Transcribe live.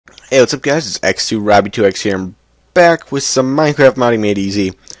Hey, what's up guys, it's X2Robbie2X here. I'm back with some Minecraft modding made easy.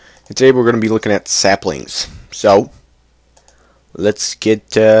 And today we're going to be looking at saplings. So, let's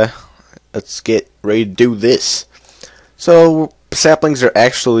get ready to do this. So, saplings are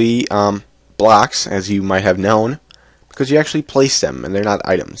actually blocks, as you might have known, because you actually place them, and they're not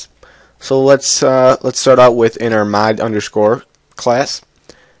items. So let's start out with in our mod underscore class.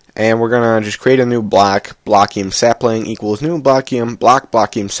 And we're gonna just create a new block, blockium sapling equals new blockium block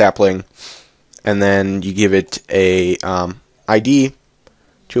blockium sapling, and then you give it a ID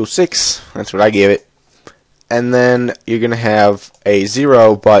 206. That's what I gave it, and then you're gonna have a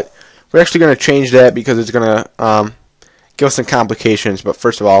 0, but we're actually gonna change that because it's gonna give us some complications. But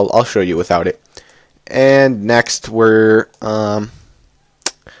first of all, I'll show you without it. And next, I don't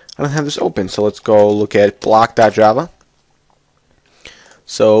have this open, so let's go look at block.java.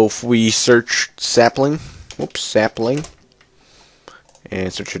 So if we search sapling, and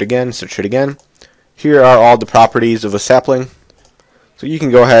search it again, here are all the properties of a sapling. So you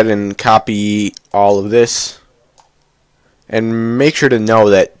can go ahead and copy all of this, and make sure to know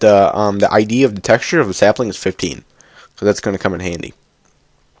that the ID of the texture of a sapling is 15, so that's going to come in handy.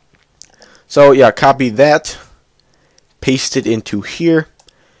 So yeah, copy that, paste it into here,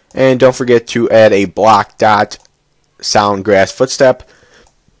 and don't forget to add a block dot sound grass footstep,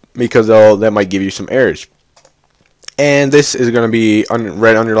 because that might give you some errors. And this is going to be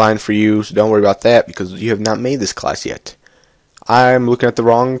red underlined for you, so don't worry about that because you have not made this class yet. I'm looking at the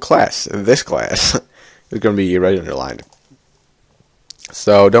wrong class. This class is going to be red underlined,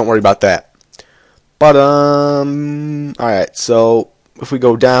 so don't worry about that. But alright, so if we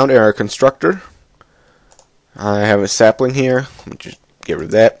go down in our constructor, I have a sapling here. Let me just get rid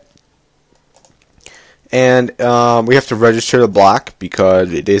of that. And we have to register the block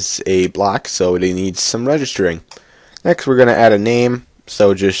because it is a block, so it needs some registering. Next, we're going to add a name,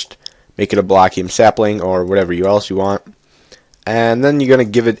 so just make it a blockium sapling or whatever else you want. And then you're going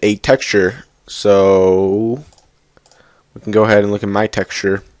to give it a texture, so we can go ahead and look at my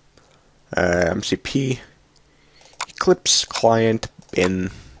texture. MCP Eclipse Client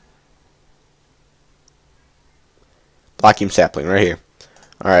bin blockium sapling right here.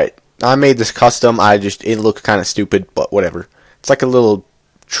 Alright. I made this custom. It looked kind of stupid, but whatever. It's like a little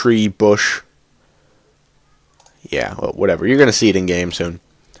tree bush. Yeah, well, whatever. You're gonna see it in game soon.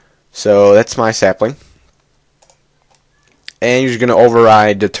 So that's my sapling. And you're just gonna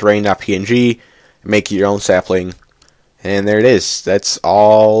override the terrain.png and make your own sapling. And there it is. That's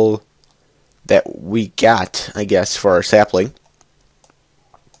all that we got, I guess, for our sapling.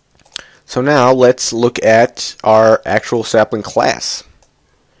 So now let's look at our actual sapling class.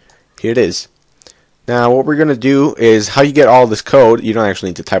 Here it is. Now what we're going to do is, how you get all this code, you don't actually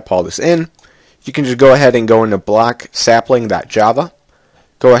need to type all this in. You can just go ahead and go into blocksapling.java.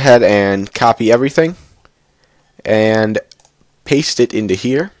 Go ahead and copy everything and paste it into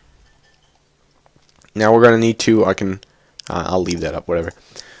here. Now we're going to need to, I'll leave that up, whatever.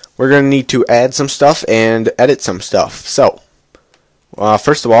 We're going to need to add some stuff and edit some stuff. So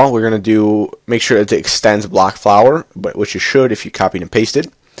first of all, we're going to make sure that it extends block flower, which it should if you copied and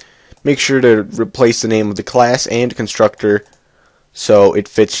pasted. Make sure to replace the name of the class and constructor so it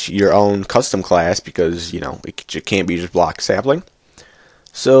fits your own custom class, because it can't be just block sapling.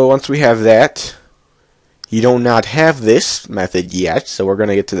 So once we have that, you do not have this method yet, so we're going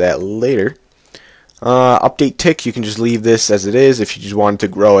to get to that later. Update tick, you can just leave this as it is if you just want it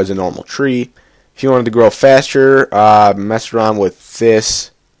to grow as a normal tree. If you wanted to grow faster, mess around with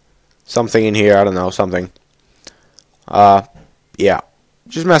this, something in here, I don't know, something. Yeah.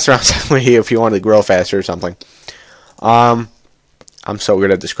 Just mess around here if you want to grow faster or something. I'm so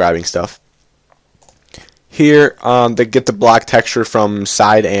good at describing stuff. Here, they get the block texture from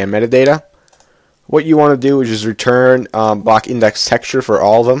side and metadata. What you want to do is just return block index texture for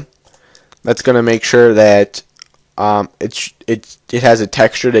all of them. That's going to make sure that it has a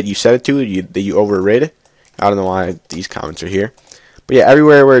texture that you set it to, that you override it. I don't know why these comments are here. But yeah,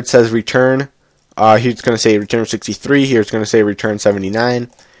 everywhere where it says return, here it's going to say return 63, here it's going to say return 79.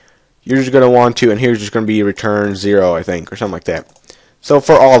 You're just going to want to, and here's just going to be return 0, I think, or something like that. So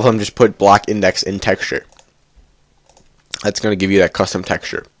for all of them, just put block index in texture. That's going to give you that custom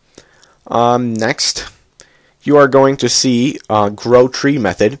texture. Next, you are going to see grow tree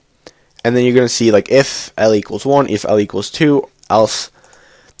method, and then you're going to see like if L equals 1, if L equals 2, else.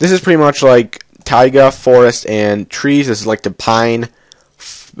 This is pretty much like taiga, forest, and trees. This is like the pine.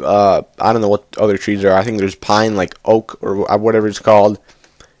 I don't know what other trees are. I think there's pine, like oak or whatever it's called,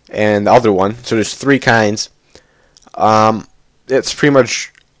 and the other one. So there's 3 kinds. It's pretty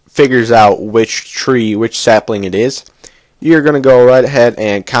much figures out which tree, which sapling it is. you're going to go right ahead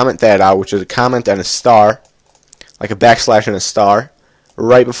and comment that out, which is a comment and a star, like a backslash and a star,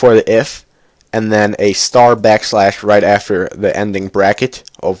 right before the if, and then a star backslash right after the ending bracket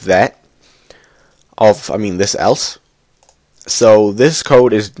of that, this else. So this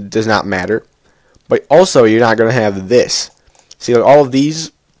code does not matter, but also you're not going to have this. See, like all of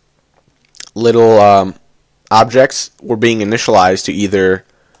these little objects were being initialized to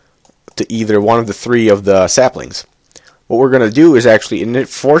either one of the three of the saplings. What we're going to do is actually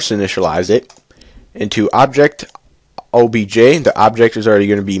force initialize it into object obj. The object is already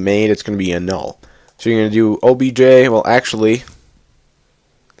going to be made. It's going to be a null. So you're going to do obj. Well, actually,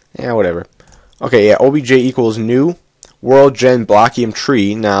 yeah, whatever. Okay, yeah, obj equals new world gen blockium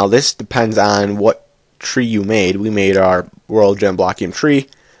tree. Now this depends on what tree you made. We made our world gen blockium tree.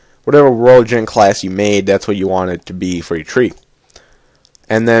 Whatever world gen class you made, that's what you want it to be for your tree.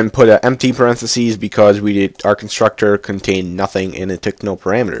 And then put an empty parentheses because our constructor contained nothing and it took no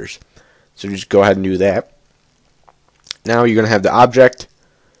parameters. So just go ahead and do that. Now you're going to have the object.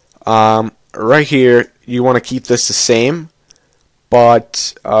 Right here, you want to keep this the same,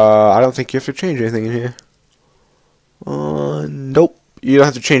 but I don't think you have to change anything in here. Nope, you don't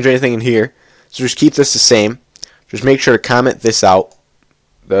have to change anything in here. So just keep this the same. Just make sure to comment this out,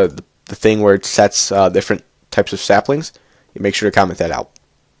 the thing where it sets different types of saplings. You make sure to comment that out.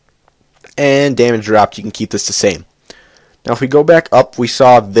 And damage dropped, you can keep this the same. Now if we go back up, we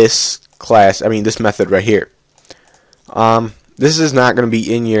saw this this method right here. This is not going to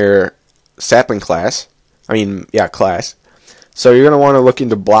be in your sapling class. Class. So you're going to want to look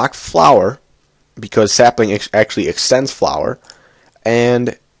into block flower, because sapling actually extends flower.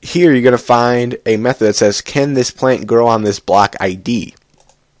 And here you're going to find a method that says, can this plant grow on this block ID?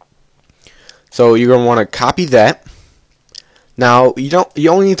 So you're going to want to copy that. Now you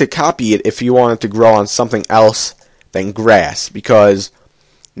only need to copy it if you want it to grow on something else than grass, because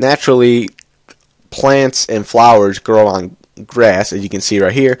naturally plants and flowers grow on grass, as you can see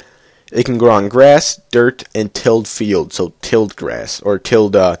right here. It can grow on grass, dirt, and tilled field, so tilled grass or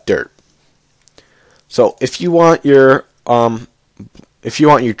tilled dirt. So if you want your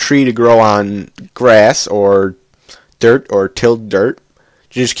tree to grow on grass or dirt or tilled dirt,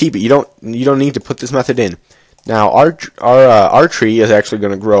 just keep it. You don't need to put this method in. Now our tree is actually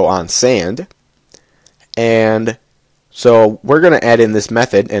going to grow on sand, and so we're going to add in this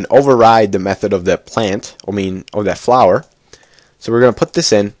method and override the method of that plant, of that flower. So we're going to put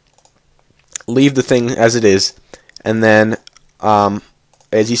this in, leave the thing as it is, and then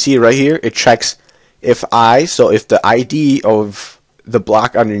as you see right here, it checks if the ID of the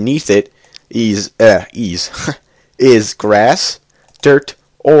block underneath it is grass, dirt,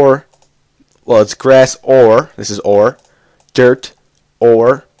 or it's grass or dirt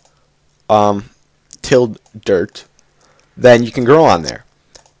or tilled dirt, then you can grow on there.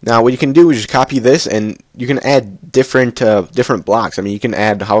 Now what you can do is just copy this, and you can add different blocks. You can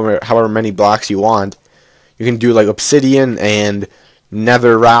add however many blocks you want. You can do like obsidian and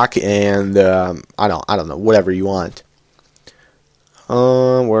nether rock and I don't know, whatever you want.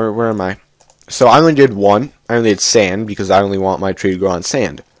 Where am I? So I only did one. I only did sand because I only want my tree to grow on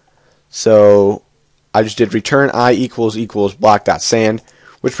sand. So I just did return I equals block.sand,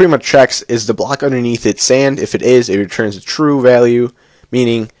 which pretty much checks, is the block underneath it sand? If it is, it returns a true value,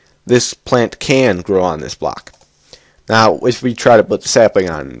 meaning this plant can grow on this block. Now if we try to put the sapling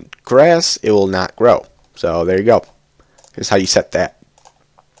on grass, it will not grow. So there you go. Here's how you set that.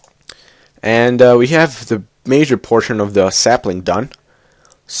 And we have the major portion of the sapling done.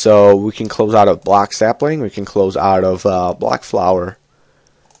 So we can close out of block sapling, we can close out of block flower.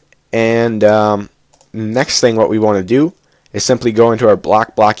 And next thing what we want to do is simply go into our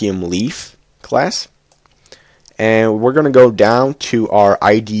blockium leaf class, and we're going to go down to our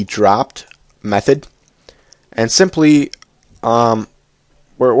ID dropped method, and simply what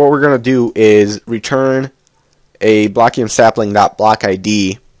we're going to do is return a blockium sapling.block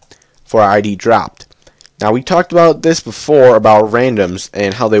ID for our ID dropped. Now we talked about this before about randoms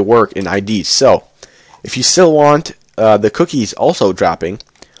and how they work in IDs. So if you still want the cookies also dropping,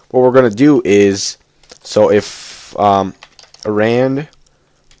 what we're going to do is, so if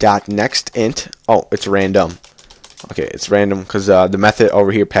rand.nextInt, it's random. Okay, it's random because the method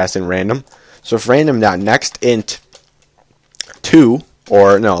over here passed in random. So if random.nextInt 2,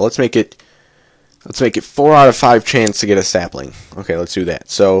 or no, let's make it 4 out of 5 chance to get a sapling. Okay, let's do that.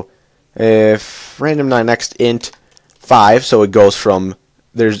 So if random.nextInt 5, so it goes from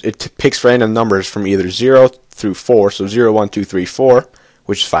it picks random numbers from either 0 through 4, so 0, 1, 2, 3, 4,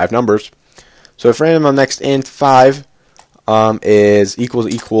 which is 5 numbers. So if random.nextInt 5 is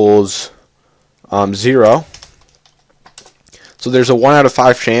equals 0, So there's a 1 out of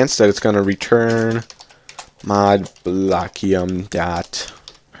 5 chance that it's going to return Modloader dot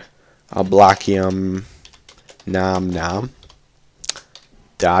Blockym nom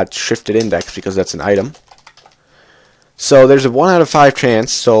dot shifted index, because that's an item. So there's a 1 out of 5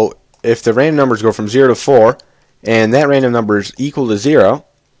 chance. So if the random numbers go from 0 to 4, and that random number is equal to 0,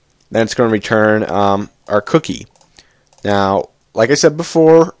 then it's going to return our cookie. Now, like I said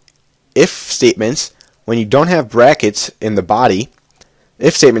before, if statements, when you don't have brackets in the body,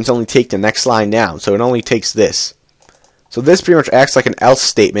 if statements only take the next line down. So it only takes this. So this pretty much acts like an else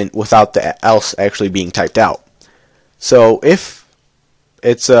statement without the else actually being typed out. So if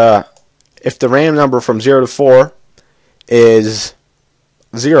it's if the random number from 0 to 4 is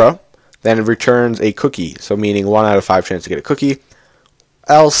 0, then it returns a cookie. So meaning 1 out of 5 chance to get a cookie.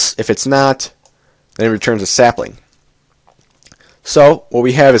 Else, if it's not, then it returns a sapling. So what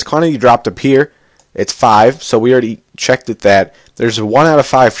we have is quantity dropped up here. It's 5. So we already checked it that there's a 1 out of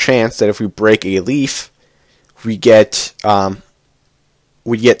 5 chance that if we break a leaf, we get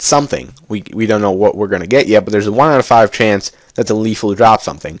something. We don't know what we're going to get yet, but there's a 1 out of 5 chance that the leaf will drop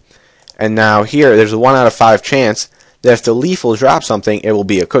something. And now here, there's a 1 out of 5 chance that if the leaf will drop something, it will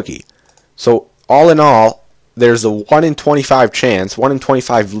be a cookie. So all in all, there's a 1 in 25 chance, 1 in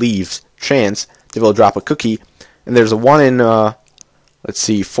 25 leaves chance that it will drop a cookie, and there's a 1 in let's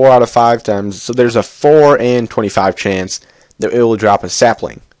see, 4 out of 5 times. So there's a 4 in 25 chance that it will drop a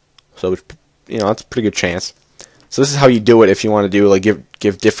sapling. So you know, that's a pretty good chance. So this is how you do it if you want to do like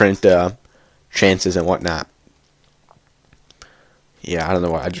give different chances and whatnot. Yeah, I don't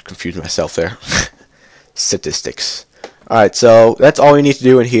know why I just confused myself there. Statistics. Alright, so that's all we need to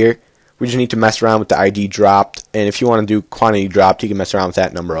do in here. We just need to mess around with the ID dropped, and if you want to do quantity dropped, you can mess around with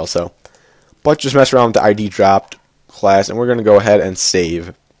that number also. But just mess around with the ID dropped class, and we're going to go ahead and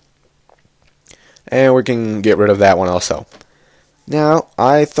save. And we can get rid of that one also. Now,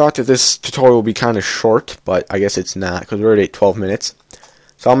 I thought that this tutorial would be kind of short, but I guess it's not, because we're already at 12 minutes.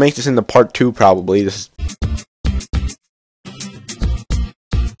 So I'll make this into part 2 probably. This is